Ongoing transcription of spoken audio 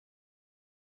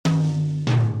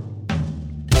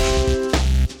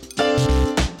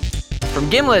From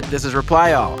Gimlet, this is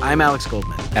Reply All. I'm Alex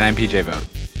Goldman. And I'm PJ Vogt.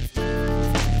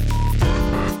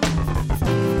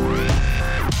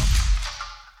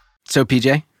 So,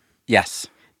 PJ? Yes.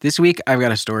 This week, I've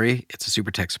got a story. It's a super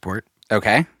tech support.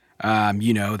 Okay.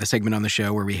 The segment on the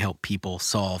show where we help people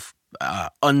solve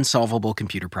unsolvable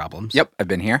computer problems. Yep, I've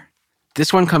been here.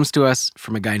 This one comes to us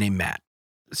from a guy named Matt.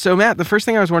 So, Matt, the first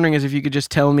thing I was wondering is if you could just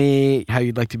tell me how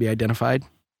you'd like to be identified.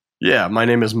 Yeah, my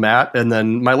name is Matt, and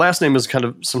then my last name is kind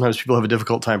of, sometimes people have a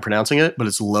difficult time pronouncing it, but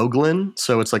it's Loglin,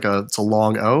 so it's a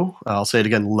long O. I'll say it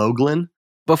again, Loglin.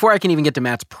 Before I can even get to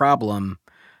Matt's problem,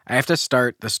 I have to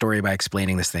start the story by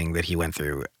explaining this thing that he went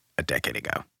through a decade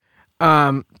ago.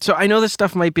 So I know this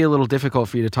stuff might be a little difficult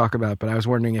for you to talk about, but I was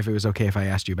wondering if it was okay if I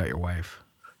asked you about your wife.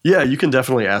 Yeah, you can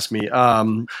definitely ask me.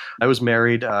 I was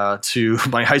married to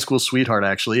my high school sweetheart,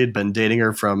 actually. I'd been dating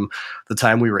her from the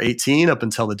time we were 18 up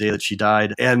until the day that she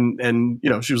died. And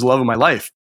she was the love of my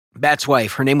life. Matt's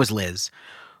wife, her name was Liz.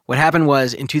 What happened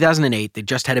was, in 2008, they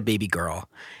just had a baby girl.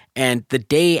 And the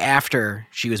day after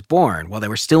she was born, while they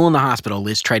were still in the hospital,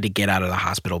 Liz tried to get out of the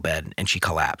hospital bed, and she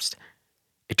collapsed.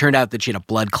 It turned out that she had a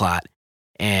blood clot,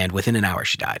 and within an hour,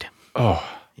 she died. Oh.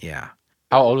 Yeah.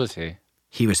 How old was he?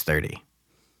 He was 30.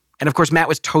 And of course, Matt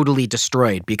was totally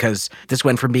destroyed because this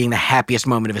went from being the happiest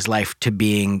moment of his life to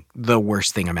being the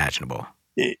worst thing imaginable.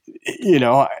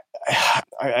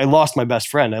 I lost my best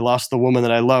friend. I lost the woman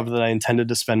that I loved, that I intended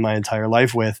to spend my entire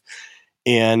life with.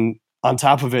 And on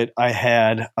top of it, I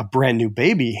had a brand new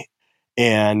baby.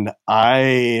 And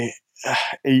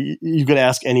you could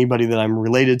ask anybody that I'm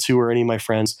related to or any of my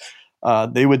friends,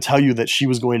 they would tell you that she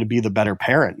was going to be the better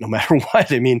parent no matter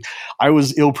what. I mean, I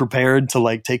was ill prepared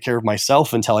to take care of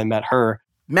myself until I met her.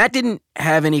 Matt didn't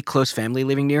have any close family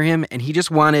living near him, and he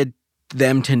just wanted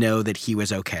them to know that he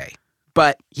was okay.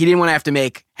 But he didn't want to have to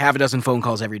make half a dozen phone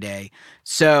calls every day.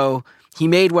 So he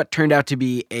made what turned out to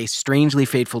be a strangely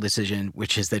fateful decision,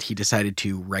 which is that he decided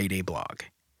to write a blog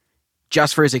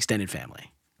just for his extended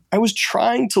family. I was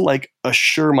trying to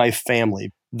assure my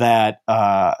family that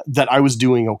I was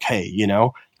doing okay,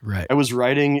 Right. I was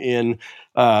writing in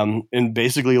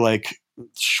basically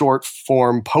short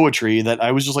form poetry that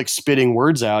I was just spitting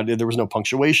words out. There was no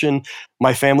punctuation.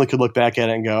 My family could look back at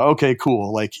it and go, okay,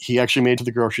 cool. He actually made it to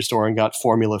the grocery store and got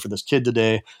formula for this kid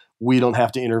today. We don't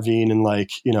have to intervene and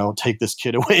take this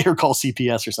kid away or call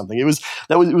CPS or something. It was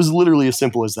literally as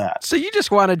simple as that. So you just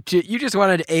wanted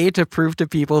A, to prove to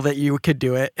people that you could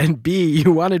do it, and B,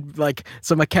 you wanted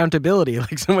some accountability,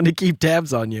 someone to keep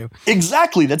tabs on you.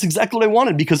 Exactly. That's exactly what I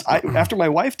wanted, because after my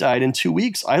wife died, in 2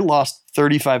 weeks, I lost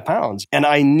 35 pounds, and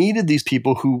I needed these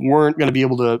people who weren't going to be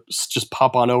able to just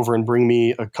pop on over and bring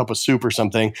me a cup of soup or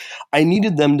something. I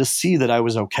needed them to see that I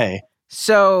was okay.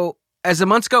 So as the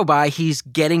months go by, he's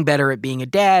getting better at being a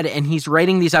dad, and he's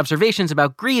writing these observations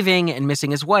about grieving and missing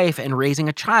his wife and raising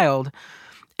a child,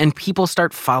 and people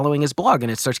start following his blog,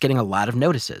 and it starts getting a lot of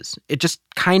notices. It just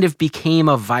kind of became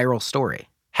a viral story.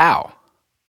 How?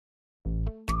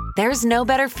 There's no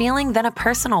better feeling than a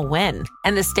personal win,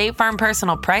 and the State Farm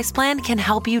Personal Price Plan can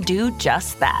help you do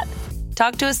just that.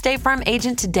 Talk to a State Farm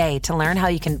agent today to learn how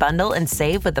you can bundle and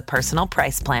save with the Personal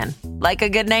Price Plan. Like a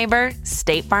good neighbor,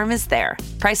 State Farm is there.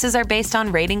 Prices are based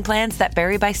on rating plans that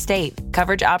vary by state.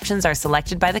 Coverage options are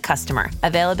selected by the customer.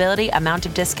 Availability, amount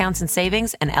of discounts and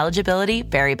savings, and eligibility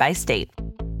vary by state.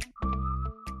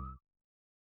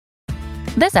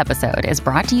 This episode is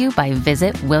brought to you by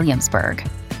Visit Williamsburg.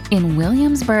 In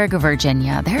Williamsburg,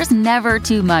 Virginia, there's never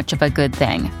too much of a good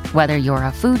thing. Whether you're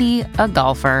a foodie, a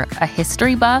golfer, a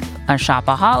history buff, a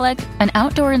shopaholic, an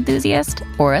outdoor enthusiast,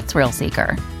 or a thrill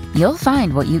seeker, you'll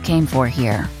find what you came for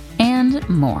here and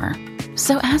more.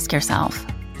 So ask yourself,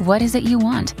 what is it you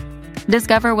want?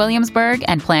 Discover Williamsburg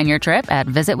and plan your trip at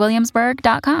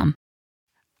visitwilliamsburg.com.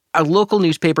 A local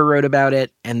newspaper wrote about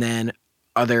it, and then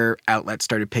other outlets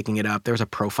started picking it up. There was a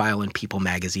profile in People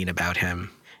magazine about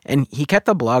him. And he kept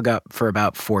the blog up for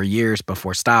about 4 years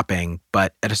before stopping,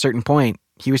 but at a certain point,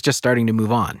 he was just starting to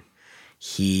move on.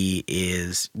 He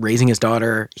is raising his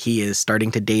daughter. He is starting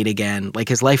to date again.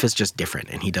 His life is just different,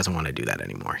 and he doesn't want to do that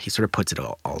anymore. He sort of puts it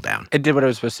all down. It did what it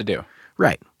was supposed to do.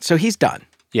 Right. So he's done.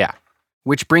 Yeah.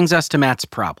 Which brings us to Matt's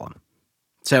problem.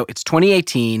 So it's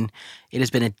 2018. It has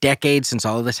been a decade since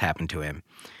all of this happened to him.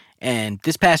 And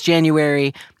this past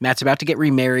January, Matt's about to get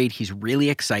remarried. He's really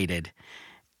excited.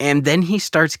 And then he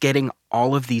starts getting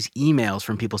all of these emails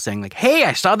from people saying hey,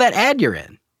 I saw that ad you're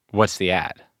in. What's the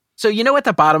ad? So at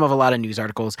the bottom of a lot of news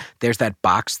articles, there's that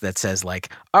box that says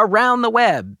around the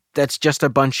web. That's just a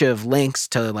bunch of links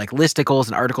to listicles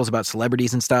and articles about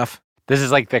celebrities and stuff. This is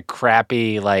the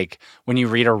crappy, when you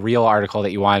read a real article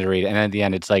that you wanted to read, and then at the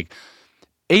end it's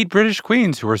 8 British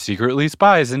queens who were secretly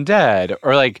spies and dead.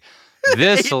 Or like,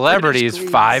 this celebrity is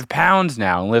 5 pounds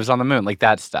now and lives on the moon. Like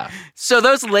that stuff. So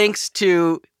those links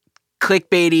to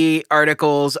clickbaity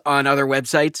articles on other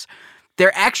websites,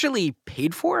 they're actually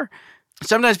paid for.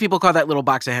 Sometimes people call that little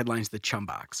box of headlines the chum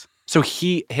box. So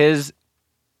his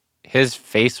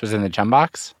face was in the chum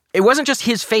box? It wasn't just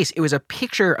his face. It was a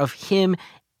picture of him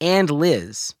and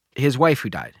Liz, his wife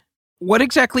who died. What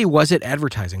exactly was it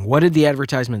advertising? What did the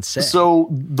advertisement say? So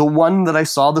the one that I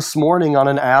saw this morning on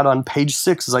an ad on page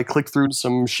 6 as I clicked through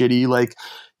some shitty like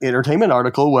entertainment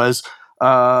article was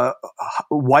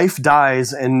wife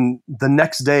dies and the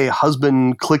next day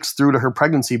husband clicks through to her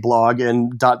pregnancy blog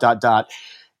and ...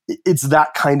 It's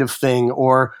that kind of thing.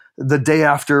 Or the day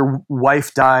after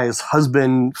wife dies,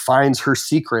 husband finds her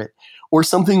secret, or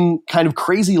something kind of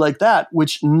crazy like that,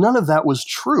 which none of that was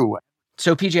true.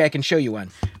 So PJ, I can show you one.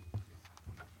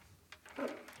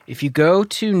 If you go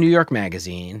to New York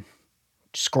Magazine,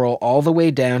 scroll all the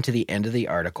way down to the end of the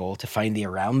article to find the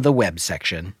Around the Web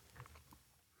section.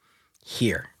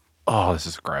 Here. Oh, this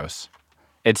is gross.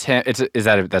 It's him. That's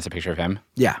a picture of him?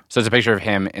 Yeah. So it's a picture of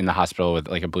him in the hospital with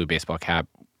like a blue baseball cap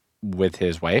with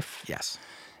his wife? Yes.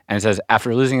 And it says,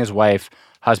 after losing his wife,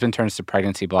 husband turns to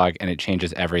pregnancy blog and it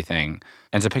changes everything.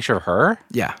 And it's a picture of her?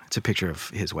 Yeah, it's a picture of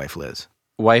his wife, Liz.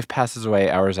 Wife passes away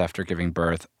hours after giving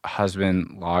birth.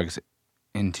 Husband logs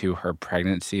into her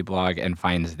pregnancy blog and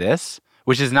finds this,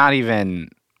 which is not even...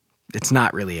 It's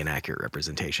not really an accurate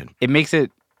representation. It makes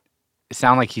it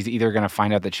sound like he's either going to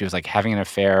find out that she was like having an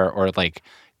affair or like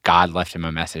God left him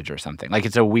a message or something. Like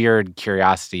it's a weird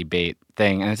curiosity bait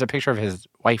thing. And it's a picture of his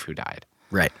wife who died.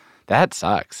 Right. That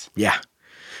sucks. Yeah.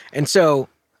 And so...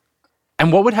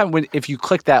 And what would happen if you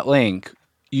click that link,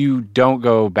 you don't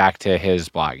go back to his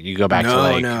blog? You go back to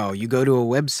like... No. You go to a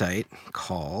website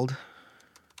called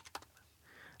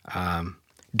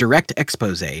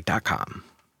directexpose.com,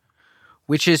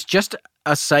 which is just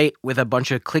a site with a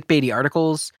bunch of clickbaity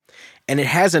articles. And it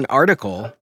has an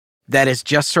article that is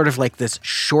just sort of like this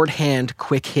shorthand,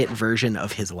 quick hit version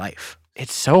of his life.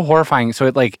 It's so horrifying. So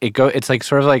it's like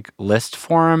sort of like list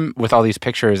form with all these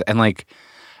pictures and like,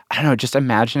 I don't know, just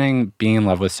imagining being in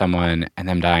love with someone and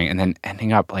them dying and then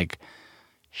ending up like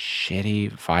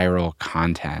shitty viral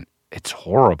content. It's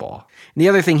horrible. And the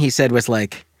other thing he said was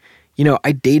like, you know,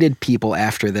 I dated people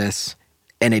after this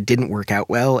and it didn't work out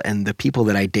well. And the people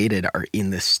that I dated are in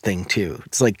this thing too.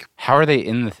 It's like, how are they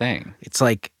in the thing? It's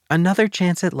like another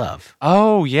chance at love.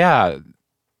 Oh, yeah.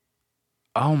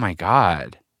 Oh my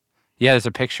God. Yeah, there's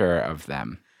a picture of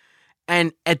them.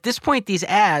 And at this point, these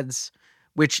ads,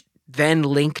 which then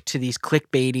link to these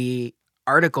clickbaity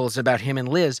articles about him and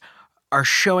Liz, are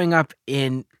showing up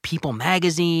in People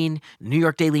magazine, New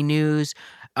York Daily News,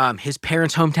 his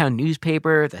parents' hometown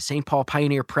newspaper, the St. Paul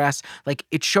Pioneer Press. Like,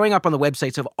 it's showing up on the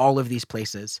websites of all of these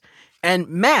places. And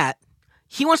Matt,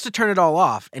 he wants to turn it all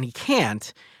off, and he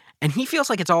can't. And he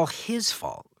feels like it's all his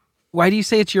fault. Why do you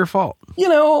say it's your fault? You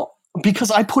know,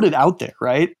 because I put it out there,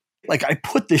 right? Like, I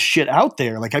put this shit out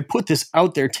there. Like, I put this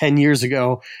out there 10 years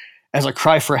ago as a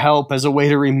cry for help, as a way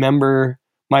to remember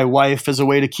my wife, as a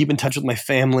way to keep in touch with my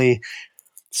family.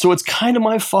 So it's kind of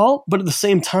my fault. But at the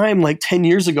same time, like 10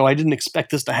 years ago, I didn't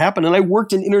expect this to happen. And I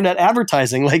worked in internet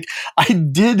advertising. Like, I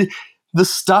did the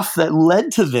stuff that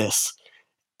led to this.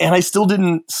 And I still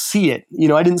didn't see it. You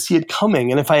know, I didn't see it coming.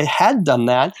 And if I had done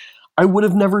that, I would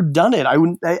have never done it. I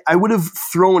would have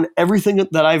thrown everything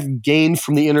that I've gained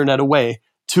from the internet away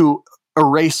to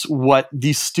erase what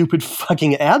these stupid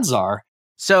fucking ads are.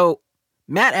 So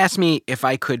Matt asked me if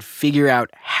I could figure out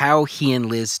how he and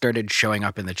Liz started showing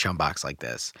up in the chum box like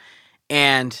this.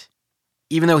 And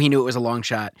even though he knew it was a long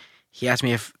shot, he asked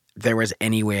me if there was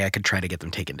any way I could try to get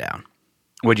them taken down.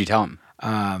 What'd you tell him?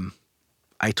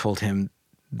 I told him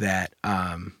that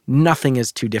nothing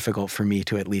is too difficult for me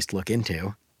to at least look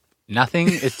into. Nothing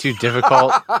is too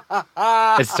difficult.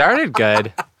 It started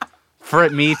good. For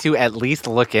me to at least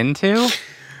look into?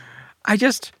 I'm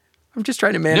just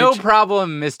trying to manage. No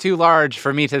problem is too large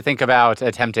for me to think about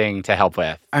attempting to help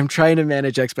with. I'm trying to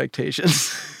manage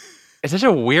expectations. It's such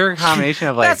a weird combination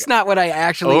of like... That's not what I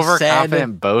actually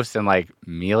overconfident said. boast and like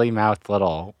mealy-mouthed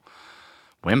little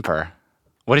whimper.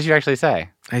 What did you actually say?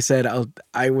 I said,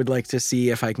 I would like to see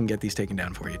if I can get these taken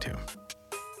down for you too.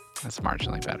 That's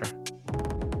marginally better.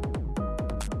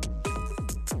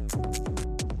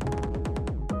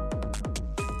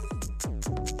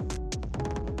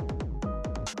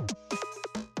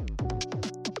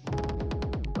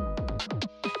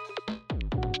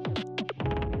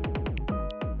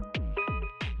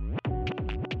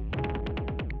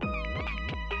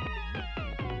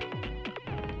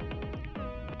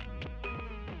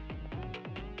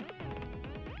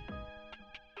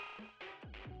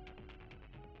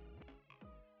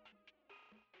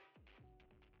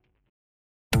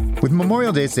 With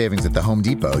Memorial Day savings at the Home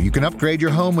Depot, you can upgrade your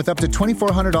home with up to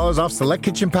 $2,400 off select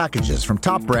kitchen packages from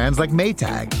top brands like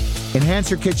Maytag.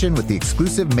 Enhance your kitchen with the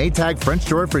exclusive Maytag French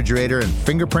door refrigerator and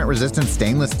fingerprint-resistant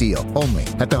stainless steel, only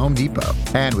at the Home Depot.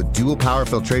 And with dual power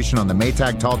filtration on the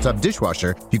Maytag Tall Tub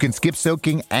dishwasher, you can skip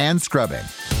soaking and scrubbing.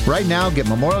 Right now, get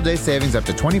Memorial Day savings up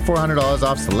to $2,400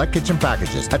 off select kitchen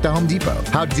packages at the Home Depot.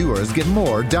 How doers get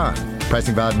more done.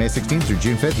 Pricing valid May 16th through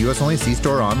June 5th. U.S. only. See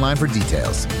store or online for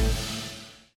details.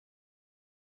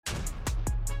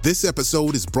 This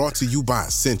episode is brought to you by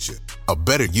Essentia. A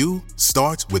better you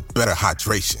starts with better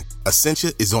hydration.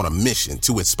 Essentia is on a mission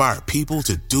to inspire people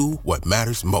to do what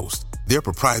matters most. Their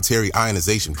proprietary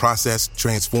ionization process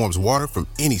transforms water from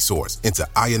any source into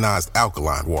ionized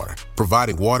alkaline water,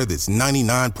 providing water that's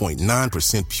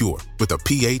 99.9% pure with a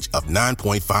pH of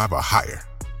 9.5 or higher.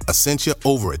 Essentia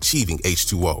overachieving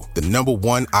H2O, the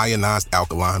 #1 ionized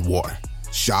alkaline water.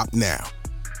 Shop now.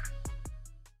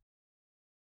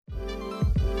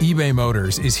 eBay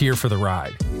Motors is here for the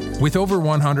ride. With over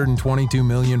 122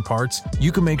 million parts,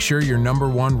 you can make sure your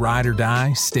 #1 ride or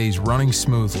die stays running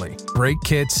smoothly. Brake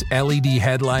kits, LED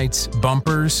headlights,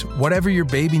 bumpers, whatever your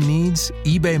baby needs,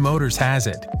 eBay Motors has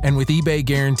it. And with eBay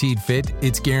Guaranteed Fit,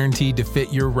 it's guaranteed to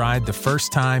fit your ride the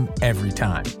first time, every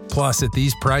time. Plus, at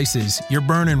these prices, you're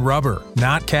burning rubber,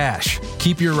 not cash.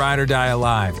 Keep your ride or die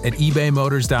alive at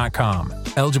ebaymotors.com.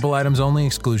 Eligible items only.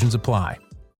 Exclusions apply.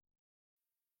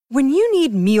 When you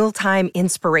need mealtime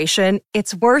inspiration,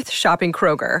 it's worth shopping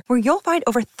Kroger, where you'll find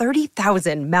over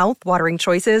 30,000 mouth-watering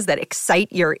choices that excite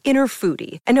your inner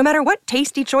foodie. And no matter what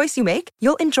tasty choice you make,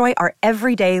 you'll enjoy our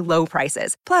everyday low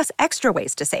prices, plus extra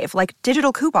ways to save, like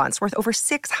digital coupons worth over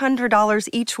 $600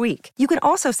 each week. You can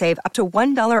also save up to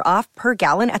 $1 off per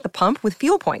gallon at the pump with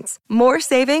fuel points. More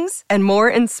savings and more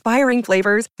inspiring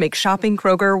flavors make shopping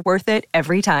Kroger worth it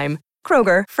every time.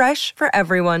 Kroger, fresh for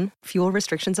everyone. Fuel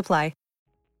restrictions apply.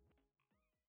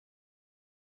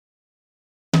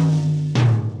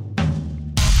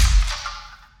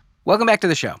 Welcome back to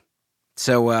the show.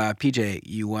 So, PJ,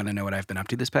 you want to know what I've been up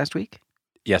to this past week?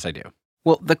 Yes, I do.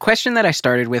 Well, the question that I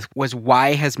started with was,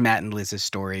 why has Matt and Liz's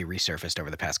story resurfaced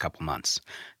over the past couple months?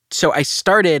 So I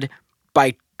started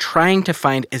by trying to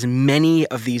find as many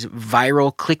of these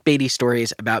viral clickbaity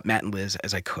stories about Matt and Liz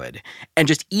as I could, and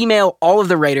just email all of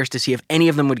the writers to see if any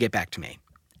of them would get back to me.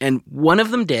 And one of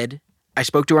them did. I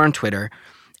spoke to her on Twitter,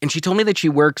 and she told me that she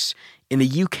works in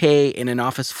the UK in an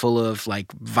office full of like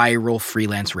viral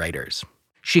freelance writers.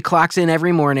 She clocks in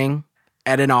every morning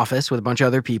at an office with a bunch of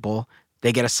other people.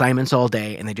 They get assignments all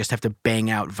day and they just have to bang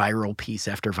out viral piece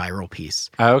after viral piece.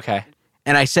 Oh, okay.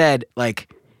 And I said, like,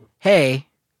 hey,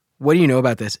 what do you know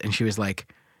about this? And she was like,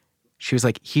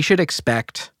 he should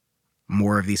expect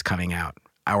more of these coming out.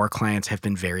 Our clients have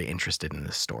been very interested in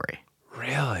this story.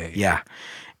 Really? Yeah.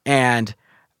 And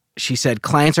she said,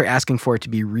 clients are asking for it to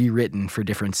be rewritten for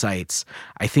different sites.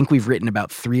 I think we've written about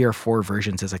 3 or 4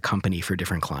 versions as a company for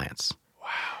different clients. Wow.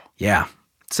 Yeah.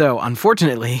 So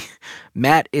unfortunately,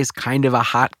 Matt is kind of a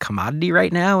hot commodity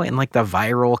right now in like the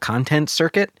viral content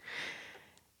circuit.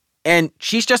 And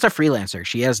she's just a freelancer.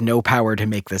 She has no power to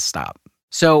make this stop.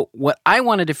 So what I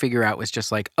wanted to figure out was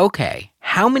just like, okay,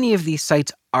 how many of these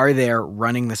sites are there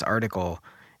running this article?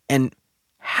 And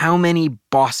how many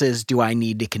bosses do I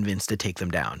need to convince to take them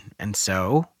down? And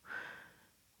so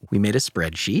we made a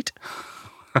spreadsheet.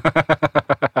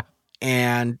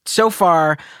 And so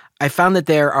far, I found that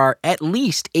there are at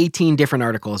least 18 different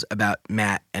articles about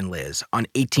Matt and Liz on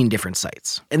 18 different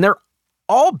sites. And they're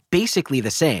all basically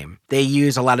the same. They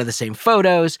use a lot of the same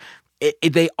photos.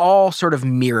 They all sort of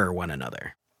mirror one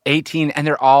another. 18, and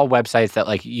they're all websites that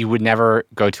like you would never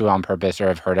go to on purpose or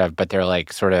have heard of, but they're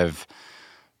like sort of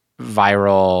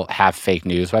viral, half fake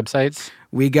news websites.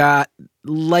 We got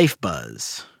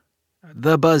LifeBuzz,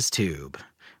 The BuzzTube.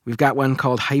 We've got one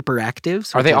called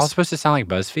Hyperactives. Are they all supposed to sound like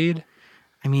BuzzFeed?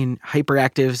 I mean,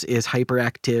 Hyperactives is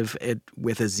hyperactive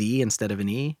with a Z instead of an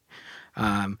E.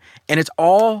 And it's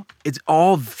all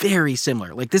very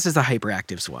similar. Like, this is the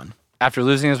Hyperactives one. After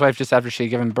losing his wife just after she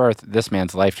had given birth, this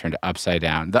man's life turned upside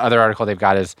down. The other article they've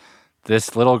got is,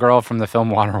 this little girl from the film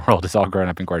Waterworld is all grown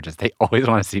up and gorgeous. They always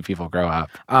want to see people grow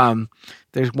up.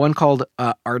 There's one called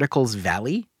Articles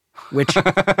Valley, which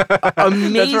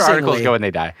amazingly... That's where articles go when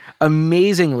they die.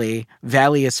 Amazingly,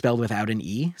 Valley is spelled without an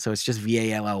E, so it's just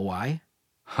V-A-L-L-Y.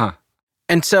 Huh.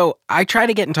 And so I try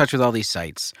to get in touch with all these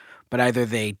sites, but either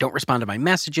they don't respond to my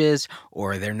messages,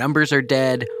 or their numbers are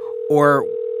dead, or...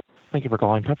 Thank you for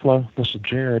calling Petflow. This is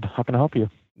Jared. How can I help you?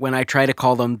 When I try to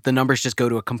call them, the numbers just go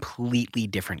to a completely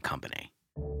different company.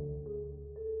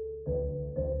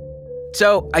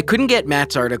 So I couldn't get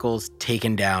Matt's articles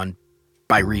taken down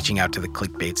by reaching out to the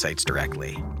clickbait sites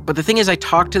directly. But the thing is, I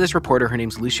talked to this reporter. Her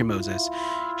name's Lucia Moses.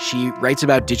 She writes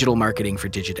about digital marketing for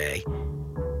Digiday.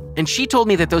 And she told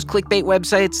me that those clickbait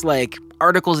websites like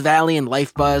Articles Valley and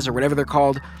LifeBuzz or whatever they're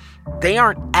called, they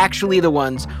aren't actually the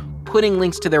ones putting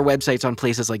links to their websites on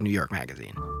places like New York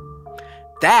Magazine.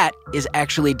 That is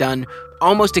actually done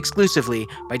almost exclusively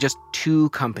by just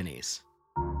 2 companies.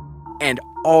 And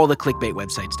all the clickbait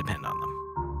websites depend on them.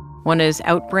 One is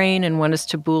Outbrain and one is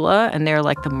Taboola, and they're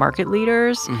like the market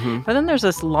leaders. Mm-hmm. But then there's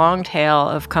this long tail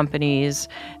of companies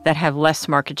that have less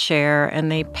market share,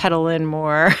 and they peddle in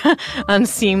more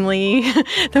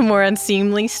the more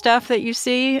unseemly stuff that you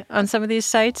see on some of these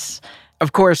sites.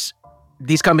 Of course,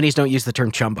 these companies don't use the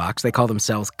term chumbox. They call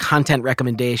themselves content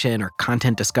recommendation or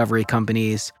content discovery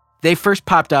companies. They first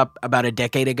popped up about a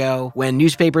decade ago when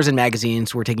newspapers and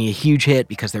magazines were taking a huge hit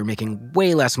because they were making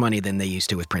way less money than they used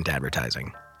to with print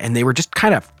advertising. And they were just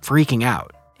kind of freaking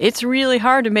out. It's really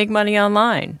hard to make money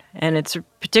online, and it's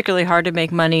particularly hard to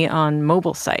make money on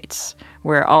mobile sites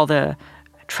where all the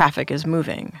traffic is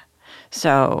moving.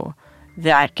 So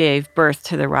that gave birth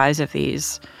to the rise of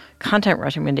these content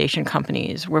recommendation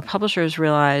companies where publishers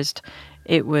realized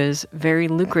it was very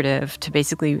lucrative to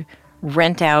basically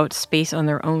rent out space on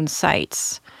their own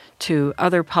sites to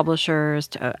other publishers,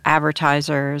 to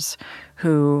advertisers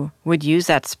who would use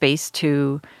that space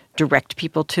to direct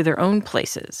people to their own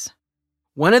places.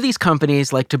 One of these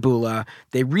companies, like Taboola,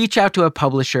 they reach out to a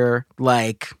publisher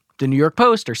like the New York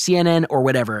Post or CNN or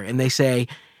whatever, and they say,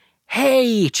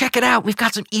 hey, check it out. We've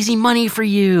got some easy money for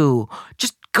you.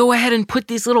 Just go ahead and put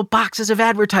these little boxes of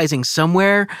advertising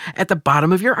somewhere at the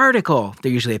bottom of your article.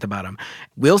 They're usually at the bottom.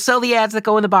 We'll sell the ads that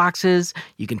go in the boxes.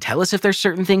 You can tell us if there's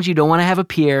certain things you don't want to have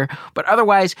appear, but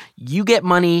otherwise, you get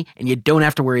money and you don't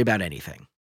have to worry about anything.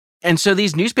 And so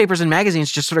these newspapers and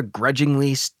magazines just sort of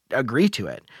grudgingly agree to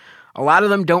it. A lot of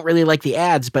them don't really like the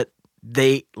ads, but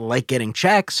they like getting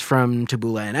checks from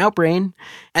Taboola and Outbrain.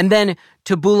 And then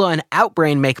Taboola and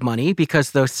Outbrain make money because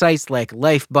those sites like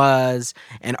LifeBuzz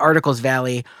and Articles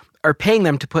Valley are paying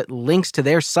them to put links to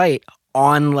their site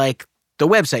on like the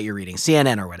website you're reading,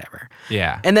 CNN or whatever.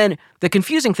 Yeah. And then the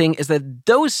confusing thing is that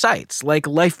those sites like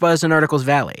LifeBuzz and Articles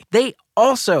Valley, they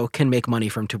also can make money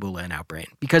from Taboola and Outbrain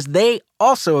because they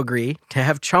also agree to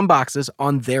have chum boxes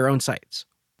on their own sites.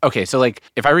 Okay, so like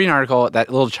if I read an article, that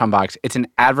little chum box, it's an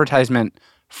advertisement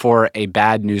for a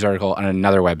bad news article on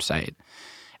another website.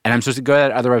 And I'm supposed to go to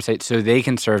that other website so they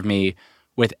can serve me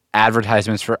with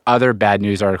advertisements for other bad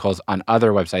news articles on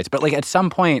other websites. But like at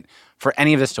some point, for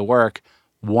any of this to work,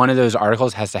 one of those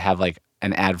articles has to have like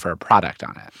an ad for a product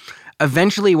on it.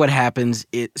 Eventually what happens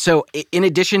is, so in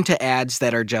addition to ads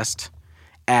that are just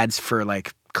ads for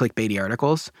like clickbaity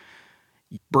articles,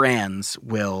 brands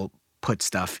will put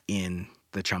stuff in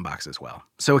the chum box as well.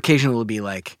 So occasionally it'll be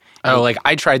like, oh, like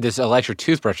I tried this electric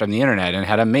toothbrush on the internet and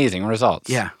had amazing results.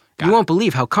 Yeah. You won't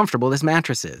believe how comfortable this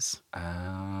mattress is.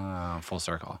 Oh, full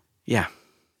circle. Yeah.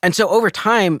 And so over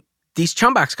time, these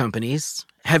chum box companies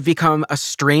have become a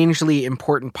strangely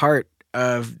important part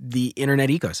of the internet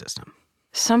ecosystem.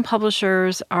 Some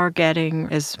publishers are getting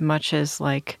as much as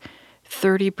like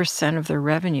 30% of their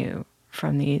revenue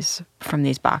from these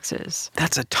boxes.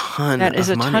 That's a ton of money. That is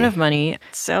a ton of money.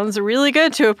 Sounds really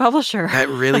good to a publisher. That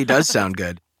really does sound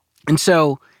good. And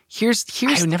so here's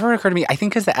It never occurred to me. I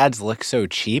think because the ads look so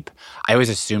cheap, I always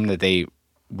assumed that they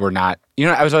were not. You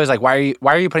know, I was always like, why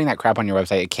are you putting that crap on your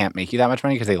website? It can't make you that much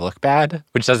money because they look bad,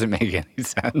 which doesn't make any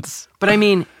sense. But I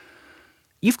mean,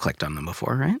 you've clicked on them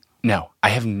before, right? No, I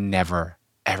have never,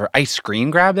 ever. I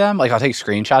screen grab them. Like I'll take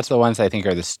screenshots of the ones that I think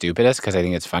are the stupidest because I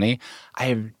think it's funny. I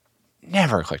have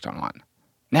never clicked on one.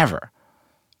 Never.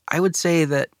 I would say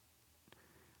that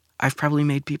I've probably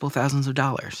made people thousands of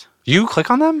dollars. You click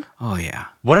on them? Oh, yeah.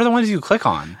 What are the ones you click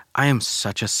on? I am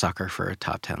such a sucker for a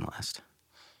top 10 list.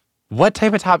 What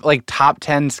type of top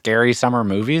 10 scary summer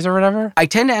movies or whatever? I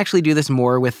tend to actually do this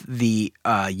more with the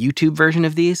YouTube version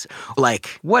of these.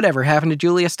 Like, whatever happened to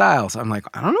Julia Stiles? I'm like,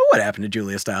 I don't know what happened to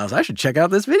Julia Stiles. I should check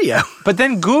out this video. But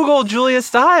then Google Julia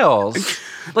Stiles.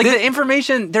 Like, the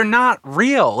information, they're not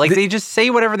real. Like, they just say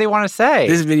whatever they want to say.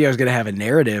 This video is going to have a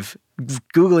narrative.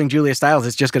 Googling Julia Stiles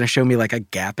is just going to show me, like, a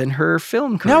gap in her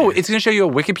film career. No, it's going to show you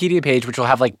a Wikipedia page which will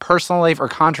have, like, personal life or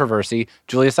controversy,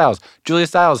 Julia Stiles. Julia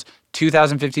Stiles,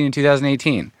 2015 and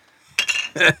 2018.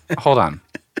 Hold on.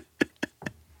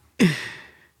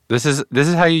 This is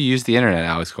how you use the internet,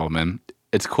 Alex Goldman.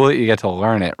 It's cool that you get to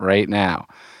learn it right now.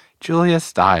 Julia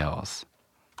Stiles.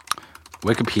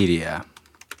 Wikipedia.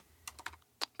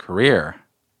 Career.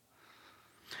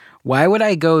 Why would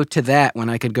I go to that when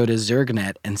I could go to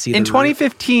Zergnet and see In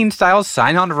 2015, Stiles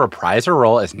signed on to reprise her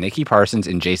role as Nikki Parsons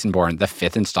in Jason Bourne, the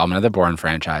 5th installment of the Bourne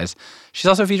franchise. She's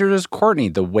also featured as Courtney,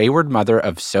 the wayward mother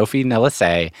of Sophie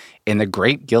Nelisay, in The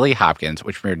Great Gilly Hopkins,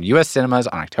 which premiered in U.S. cinemas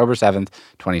on October 7th,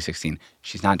 2016.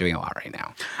 She's not doing a lot right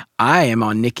now. I am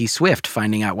on Nikki Swift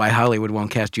finding out why Hollywood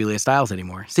won't cast Julia Stiles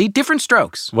anymore. See, different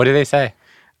strokes. What do they say?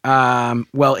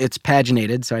 Well, it's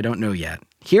paginated, so I don't know yet.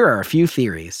 Here are a few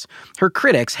theories. Her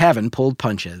critics haven't pulled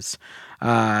punches.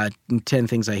 10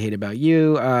 Things I Hate About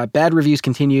You. Bad reviews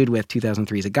continued with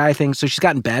 2003's A Guy Thing. So she's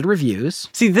gotten bad reviews.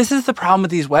 See, this is the problem with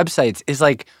these websites is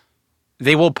like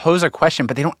they will pose a question,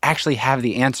 but they don't actually have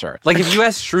the answer. Like if you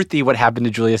asked Shruti what happened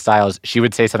to Julia Stiles, she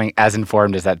would say something as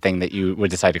informed as that thing that you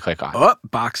would decide to click on. Oh,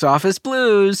 box office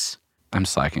blues. I'm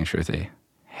slacking, Shruti.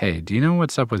 Hey, do you know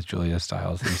what's up with Julia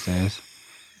Stiles these days?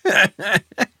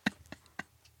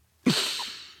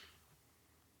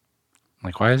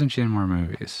 Like, why isn't she in more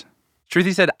movies?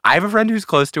 Shruti said, I have a friend who's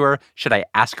close to her. Should I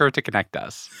ask her to connect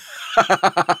us?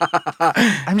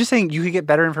 I'm just saying you could get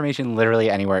better information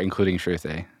literally anywhere, including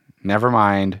Shruti. Never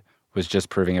mind, was just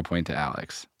proving a point to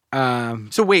Alex.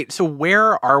 So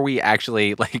where are we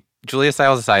actually, like, Julia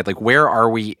Stiles aside, like, where are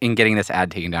we in getting this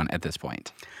ad taken down at this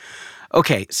point?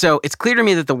 Okay, so it's clear to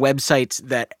me that the websites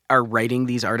that are writing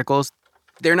these articles,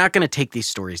 they're not going to take these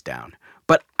stories down.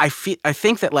 But I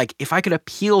think that, like, if I could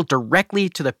appeal directly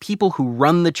to the people who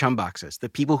run the chum boxes, the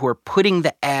people who are putting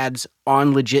the ads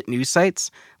on legit news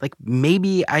sites, like,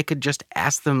 maybe I could just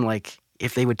ask them, like,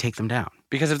 if they would take them down.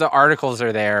 Because if the articles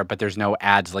are there, but there's no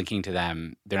ads linking to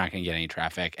them, they're not going to get any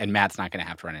traffic, and Matt's not going to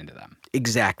have to run into them.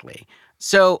 Exactly.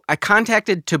 So I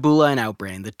contacted Taboola and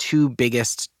Outbrain, the two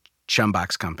biggest chum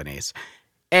box companies,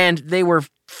 and they were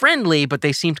friendly, but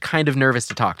they seemed kind of nervous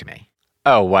to talk to me.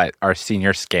 Oh, what? Our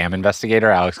senior scam investigator,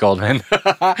 Alex Goldman?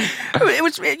 It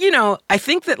was, I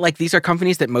think that, like, these are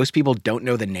companies that most people don't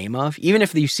know the name of. Even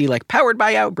if you see, like, powered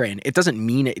by Outbrain, it doesn't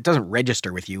mean it doesn't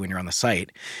register with you when you're on the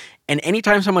site. And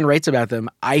anytime someone writes about them,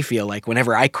 I feel like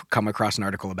whenever I come across an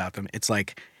article about them, it's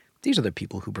like, these are the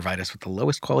people who provide us with the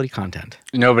lowest quality content.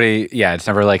 It's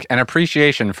never like an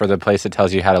appreciation for the place that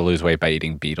tells you how to lose weight by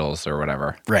eating beetles or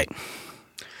whatever. Right.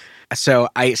 So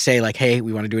I say, like, hey,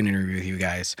 we want to do an interview with you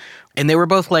guys. And they were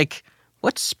both like,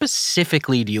 what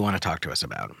specifically do you want to talk to us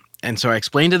about? And so I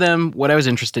explained to them what I was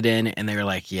interested in, and they were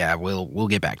like, yeah, we'll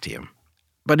get back to you.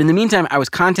 But in the meantime, I was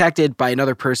contacted by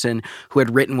another person who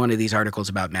had written one of these articles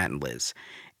about Matt and Liz.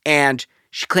 And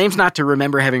she claims not to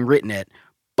remember having written it,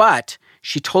 but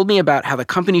she told me about how the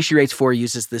company she writes for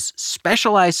uses this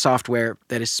specialized software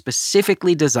that is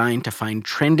specifically designed to find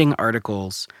trending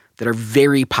articles that are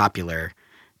very popular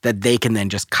that they can then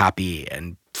just copy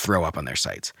and throw up on their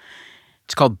sites.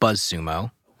 It's called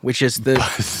BuzzSumo, which is the...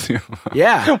 BuzzSumo?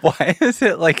 Yeah. Why is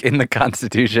it, like, in the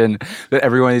Constitution that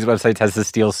every one of these websites has to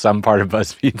steal some part of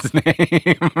BuzzFeed's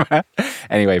name?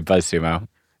 Anyway, BuzzSumo.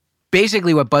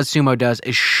 Basically, what BuzzSumo does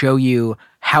is show you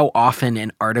how often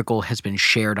an article has been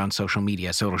shared on social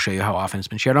media. So it'll show you how often it's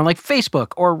been shared on, like,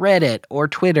 Facebook or Reddit or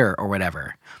Twitter or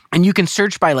whatever. And you can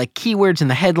search by, like, keywords in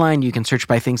the headline. You can search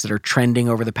by things that are trending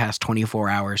over the past 24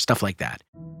 hours, stuff like that.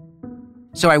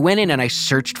 So I went in and I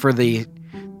searched for the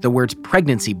words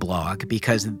pregnancy blog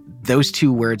because those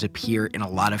two words appear in a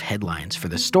lot of headlines for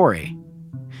the story.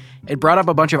 It brought up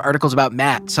a bunch of articles about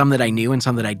Matt, some that I knew and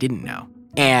some that I didn't know.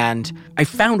 And I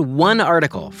found one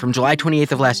article from July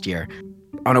 28th of last year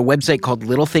on a website called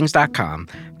littlethings.com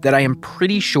that I am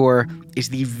pretty sure is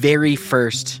the very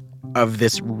first of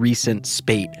this recent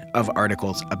spate of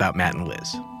articles about Matt and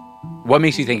Liz. What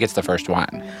makes you think it's the first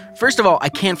one? First of all, I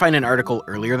can't find an article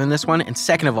earlier than this one. And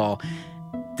second of all,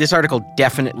 this article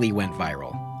definitely went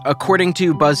viral. According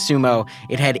to BuzzSumo,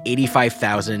 it had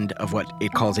 85,000 of what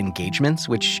it calls engagements,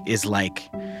 which is like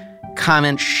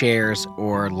comments, shares,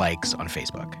 or likes on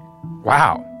Facebook.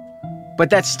 Wow. But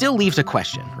that still leaves a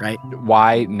question, right?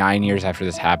 Why 9 years after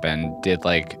this happened did,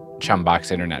 like,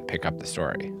 Chumbox Internet pick up the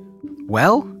story?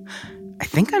 Well, I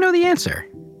think I know the answer.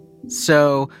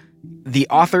 So the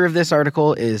author of this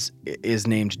article is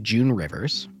named June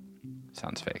Rivers.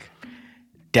 Sounds fake.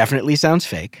 Definitely sounds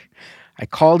fake. I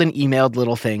called and emailed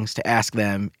Little Things to ask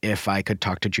them if I could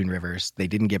talk to June Rivers. They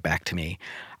didn't get back to me.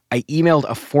 I emailed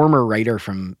a former writer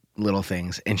from Little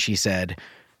Things, and she said,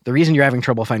 the reason you're having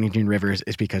trouble finding June Rivers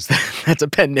is because that's a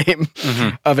pen name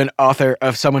of an author,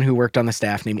 of someone who worked on the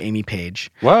staff named Amy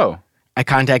Page. Whoa. I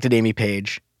contacted Amy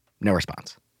Page. No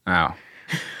response. Oh.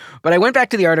 But I went back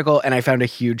to the article and I found a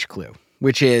huge clue,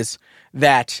 which is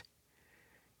that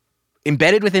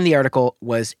embedded within the article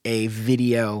was a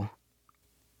video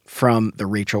from The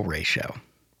Rachel Ray Show.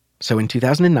 So in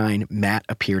 2009, Matt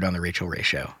appeared on The Rachel Ray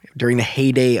Show during the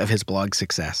heyday of his blog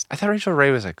success. I thought Rachel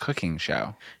Ray was a cooking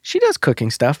show. She does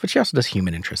cooking stuff, but she also does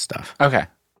human interest stuff. Okay.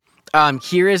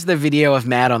 Here is the video of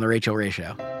Matt on The Rachel Ray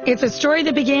Show. It's a story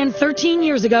that began 13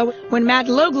 years ago when Matt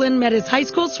Loughlin met his high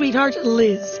school sweetheart,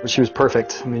 Liz. She was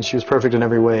perfect. I mean, she was perfect in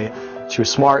every way. She was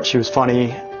smart. She was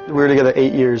funny. We were together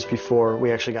 8 years before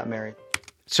we actually got married.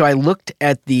 So I looked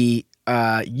at the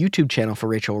YouTube channel for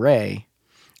Rachel Ray,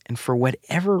 and for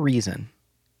whatever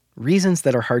reasons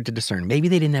that are hard to discern, maybe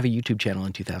they didn't have a YouTube channel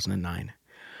in 2009,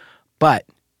 but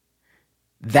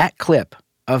that clip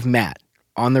of Matt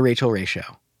on The Rachel Ray Show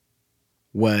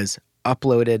was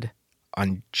uploaded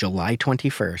on July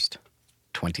 21st,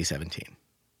 2017.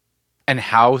 And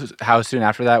how soon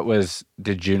after that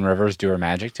did June Rivers do her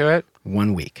magic to it?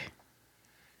 1 week.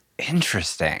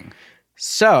 Interesting.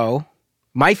 So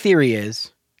my theory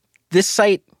is this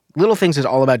site, Little Things, is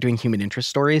all about doing human interest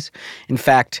stories. In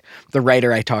fact, the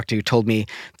writer I talked to told me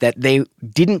that they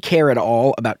didn't care at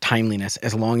all about timeliness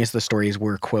as long as the stories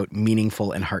were, quote,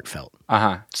 meaningful and heartfelt.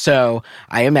 Uh-huh. So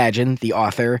I imagine the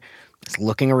author is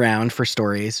looking around for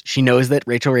stories. She knows that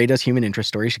Rachel Ray does human interest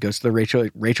stories. She goes to the Rachel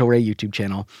Ray YouTube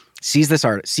channel, sees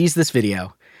this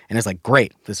video, and is like,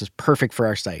 great, this is perfect for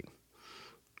our site.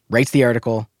 Writes the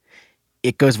article,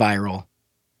 it goes viral,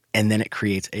 and then it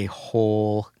creates a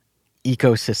whole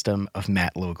ecosystem of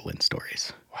Matt Loughlin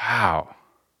stories. Wow.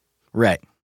 Right.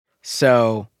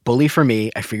 So, bully for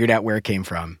me, I figured out where it came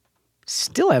from.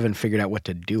 Still haven't figured out what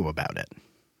to do about it.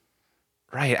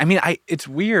 Right. I mean, it's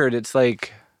weird. It's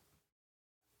like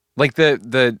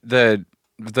the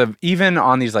even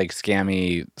on these like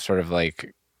scammy sort of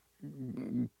like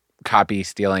copy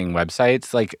stealing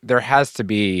websites, like there has to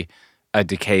be a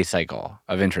decay cycle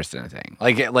of interest in a thing.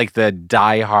 Like the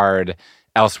diehard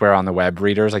elsewhere on the web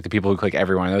readers, like the people who click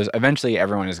every one of those, eventually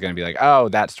everyone is going to be like, oh,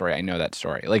 that story, I know that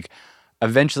story. Like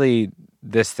eventually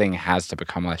this thing has to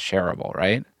become less shareable,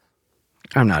 right?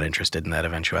 I'm not interested in that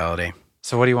eventuality.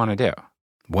 So what do you want to do?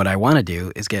 What I want to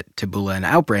do is get Taboola and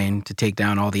Outbrain to take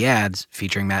down all the ads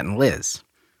featuring Matt and Liz.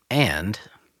 And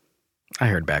I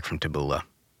heard back from Taboola.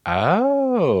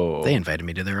 Oh. They invited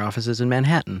me to their offices in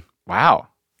Manhattan. Wow.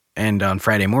 And on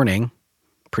Friday morning,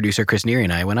 producer Chris Neary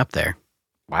and I went up there.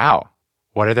 Wow.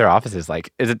 What are their offices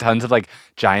like? Is it tons of like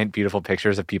giant, beautiful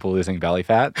pictures of people losing belly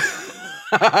fat?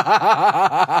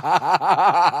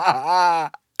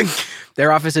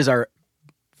 Their offices are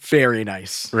very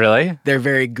nice. Really? They're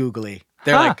very googly.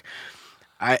 They're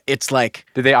it's like...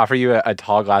 Did they offer you a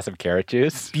tall glass of carrot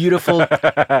juice? Beautiful.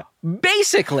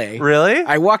 Basically. Really?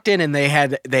 I walked in and they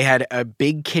had a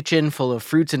big kitchen full of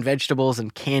fruits and vegetables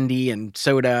and candy and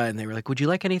soda, and they were like, would you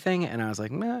like anything? And I was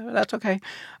like, that's okay.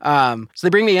 So they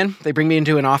bring me in. They bring me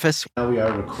into an office. Now we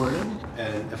are recording,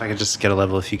 and if I could just get a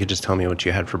level, if you could just tell me what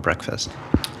you had for breakfast.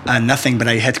 Nothing, but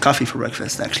I had coffee for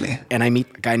breakfast, actually. And I meet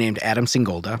a guy named Adam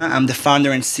Singolda. I'm the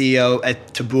founder and CEO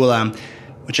at Taboola,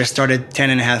 which I started 10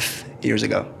 and a half years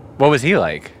ago. What was he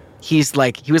like? He was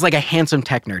like a handsome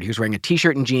tech nerd. He was wearing a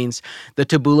t-shirt and jeans. The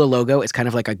Taboola logo is kind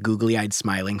of like a googly-eyed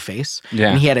smiling face.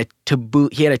 Yeah. And he had a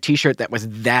t-shirt that was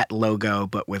that logo,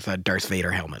 but with a Darth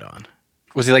Vader helmet on.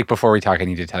 Was he like, before we talk, I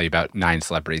need to tell you about 9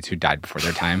 celebrities who died before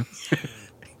their time?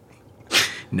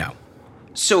 No.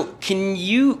 So can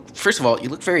you, first of all, you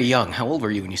look very young. How old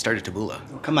were you when you started Taboola?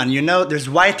 Oh, come on, there's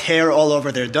white hair all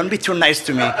over there. Don't be too nice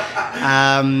to me.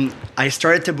 I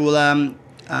started Taboola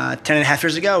 10 and a half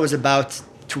years ago. I was about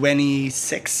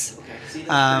 26.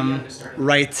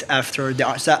 Right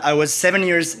after so I was 7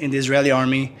 years in the Israeli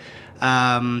army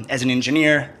as an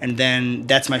engineer, and then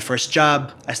that's my first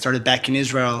job. I started back in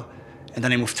Israel, and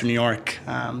then I moved to New York,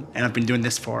 and I've been doing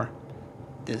this for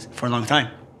a long time.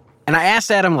 And I asked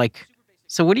Adam, like,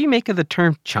 so what do you make of the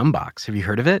term chumbox? Have you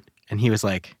heard of it? And he was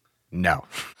like, no.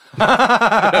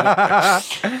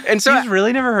 And so he's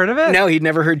really never heard of it? No, he'd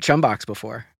never heard chumbox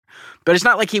before. But it's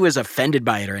not like he was offended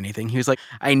by it or anything. He was like,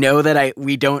 I know that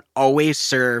we don't always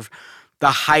serve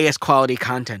the highest quality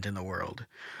content in the world.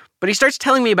 But he starts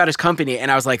telling me about his company,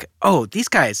 and I was like, oh, these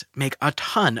guys make a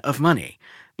ton of money.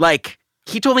 Like,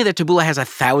 he told me that Taboola has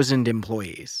 1,000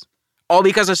 employees, all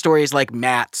because of stories like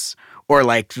Matt's or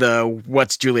like the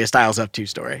What's Julia Stiles Up To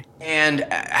story. And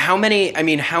how many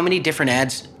different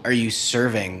ads are you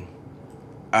serving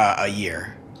a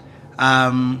year?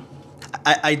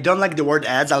 I don't like the word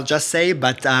ads, I'll just say,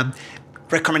 but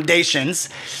recommendations.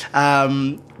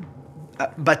 But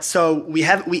so we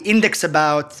index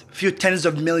about a few tens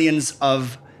of millions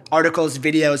of articles,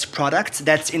 videos, products.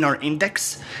 That's in our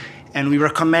index. And we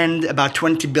recommend about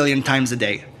 20 billion times a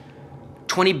day.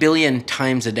 20 billion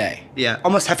times a day? Yeah,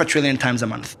 almost 500 billion times a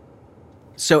month.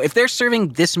 So if they're serving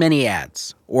this many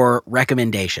ads or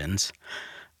recommendations,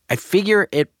 I figure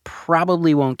it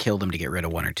probably won't kill them to get rid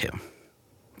of one or two.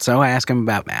 So I ask him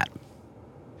about Matt.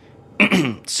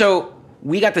 So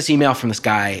we got this email from this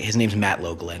guy. His name's Matt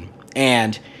Logelin.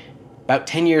 And about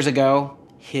 10 years ago,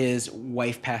 his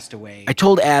wife passed away. I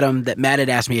told Adam that Matt had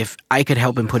asked me if I could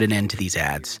help him put an end to these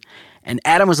ads. And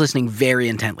Adam was listening very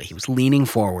intently. He was leaning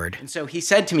forward. And so he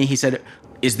said to me,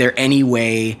 is there any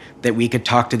way that we could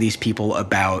talk to these people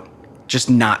about just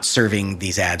not serving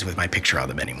these ads with my picture on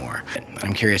them anymore? And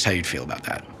I'm curious how you'd feel about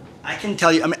that. I can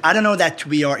tell you, I don't know that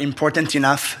we are important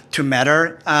enough to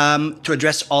matter, to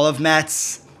address all of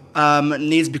Matt's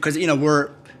needs, because,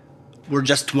 we're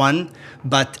just one.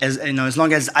 But as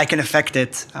long as I can affect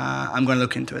it, I'm going to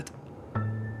look into it.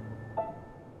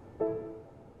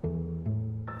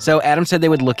 So Adam said they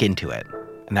would look into it,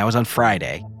 and that was on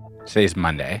Friday. Today's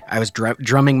Monday. I was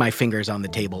drumming my fingers on the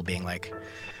table, being like,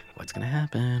 what's going to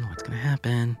happen? What's going to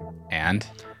happen? And?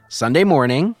 Sunday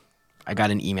morning, I got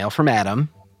an email from Adam,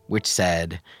 which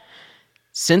said,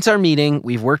 since our meeting,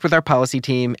 we've worked with our policy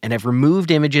team and have removed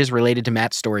images related to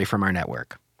Matt's story from our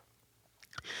network.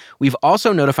 We've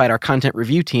also notified our content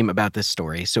review team about this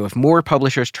story, so if more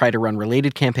publishers try to run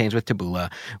related campaigns with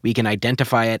Taboola, we can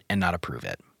identify it and not approve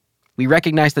it. We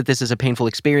recognize that this is a painful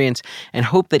experience and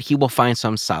hope that he will find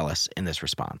some solace in this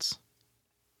response.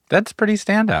 That's pretty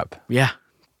stand-up. Yeah.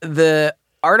 The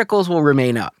articles will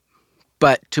remain up,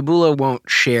 but Taboola won't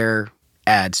share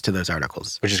ads to those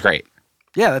articles. Which is great.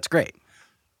 Yeah, that's great.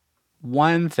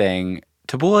 One thing,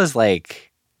 Taboola is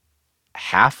like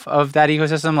half of that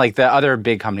ecosystem. Like the other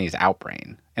big company is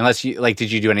Outbrain. Unless you,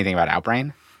 did you do anything about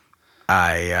Outbrain?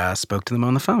 I spoke to them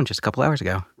on the phone just a couple hours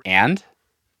ago. And?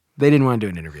 They didn't want to do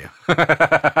an interview.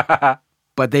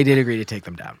 But they did agree to take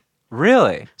them down.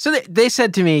 Really? So they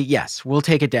said to me, yes, we'll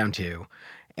take it down too.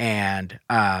 And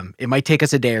it might take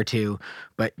us a day or two,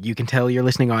 but you can tell your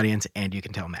listening audience and you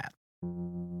can tell Matt.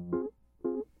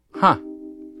 Huh.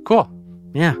 Cool.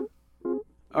 Yeah.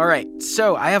 All right.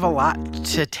 So I have a lot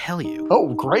to tell you.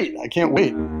 Oh, great. I can't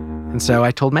wait. And so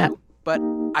I told Matt. But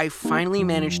I finally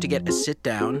managed to get a sit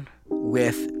down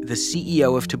with the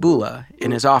CEO of Taboola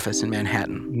in his office in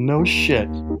Manhattan. No shit.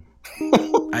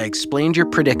 I explained your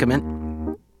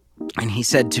predicament, and he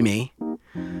said to me,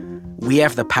 we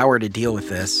have the power to deal with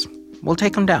this. We'll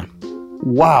take them down.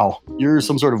 Wow. You're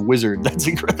some sort of wizard. That's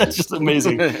just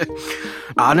amazing.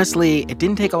 Honestly, it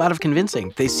didn't take a lot of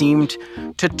convincing. They seemed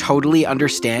to totally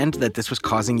understand that this was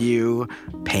causing you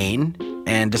pain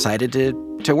and decided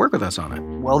to work with us on it.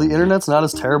 Well, the internet's not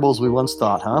as terrible as we once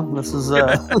thought, huh? This is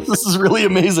this is really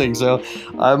amazing. So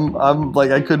I'm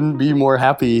like, I couldn't be more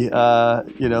happy.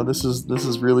 This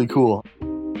is really cool.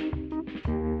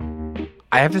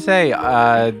 I have to say,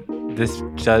 this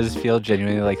does feel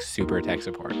genuinely like super tech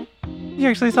support. You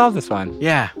actually solved this one.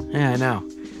 Yeah, I know.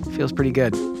 It feels pretty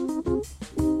good.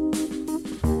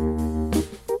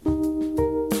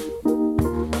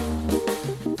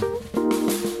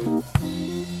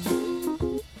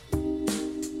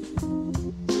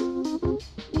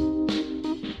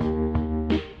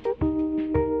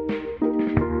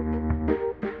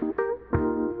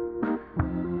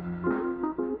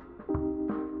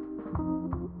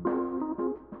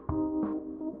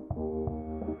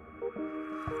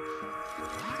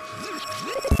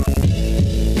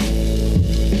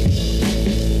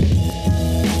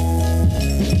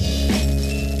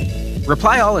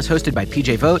 Reply All is hosted by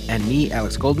PJ Vogt and me,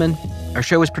 Alex Goldman. Our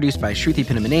show is produced by Shruti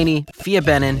Pinamaneni, Fia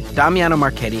Benin, Damiano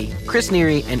Marchetti, Chris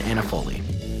Neary, and Anna Foley.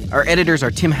 Our editors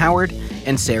are Tim Howard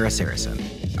and Sarah Saracen.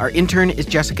 Our intern is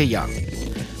Jessica Young.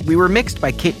 We were mixed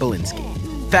by Kate Belinsky.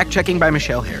 Fact-checking by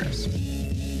Michelle Harris.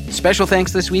 Special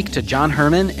thanks this week to John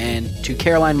Herman and to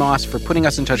Caroline Moss for putting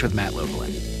us in touch with Matt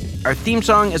Logelin. Our theme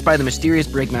song is by the mysterious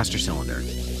Breakmaster Cylinder.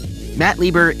 Matt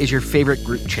Lieber is your favorite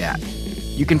group chat.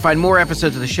 You can find more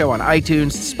episodes of the show on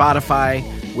iTunes, Spotify,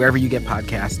 wherever you get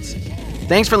podcasts.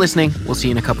 Thanks for listening. We'll see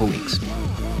you in a couple weeks.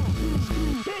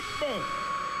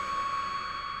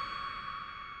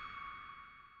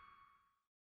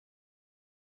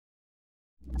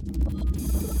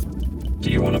 Do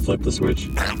you want to flip the switch?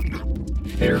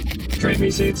 Here, trade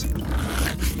me seats.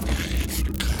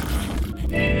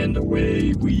 And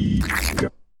away we go.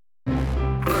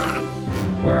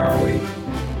 Where are we?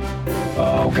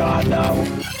 Oh God, no.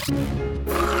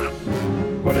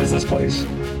 What is this place?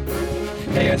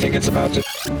 Hey, I think it's about to...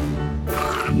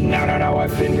 No,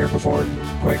 I've been here before.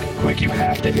 Quick, you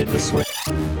have to hit the switch.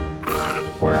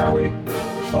 Where are we?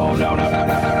 Oh,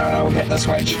 no, hit the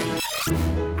switch.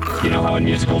 You know how in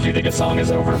musicals you think a song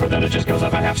is over, but then it just goes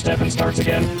up a half step and starts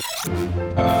again?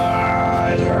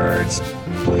 It hurts.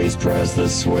 Please press the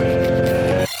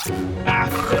switch.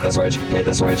 Hit the switch, hit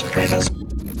the switch, hit the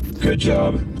switch. Good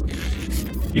job.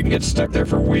 You can get stuck there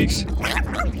for weeks.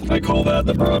 I call that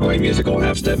the Broadway musical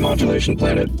half-step modulation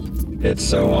planet. It's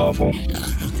so awful.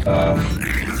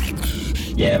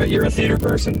 Yeah, but you're a theater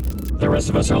person. The rest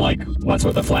of us are like, what's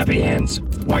with the flappy hands?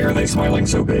 Why are they smiling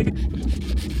so big?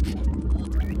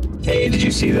 Hey, did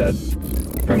you see that?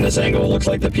 From this angle, it looks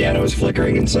like the piano is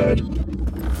flickering inside.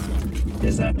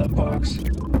 Is that the box?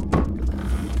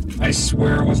 I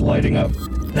swear it was lighting up.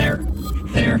 There.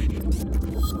 There.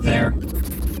 There.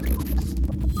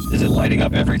 Is it lighting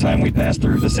up every time we pass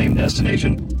through the same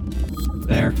destination?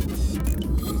 There.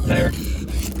 There.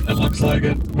 It looks like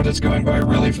it, but it's going by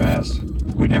really fast.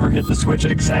 We never hit the switch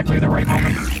at exactly the right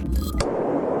moment.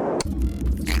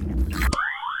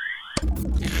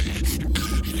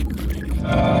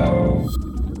 Oh,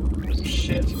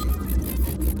 shit.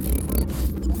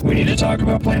 We need to talk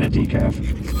about Planet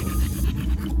Decaf.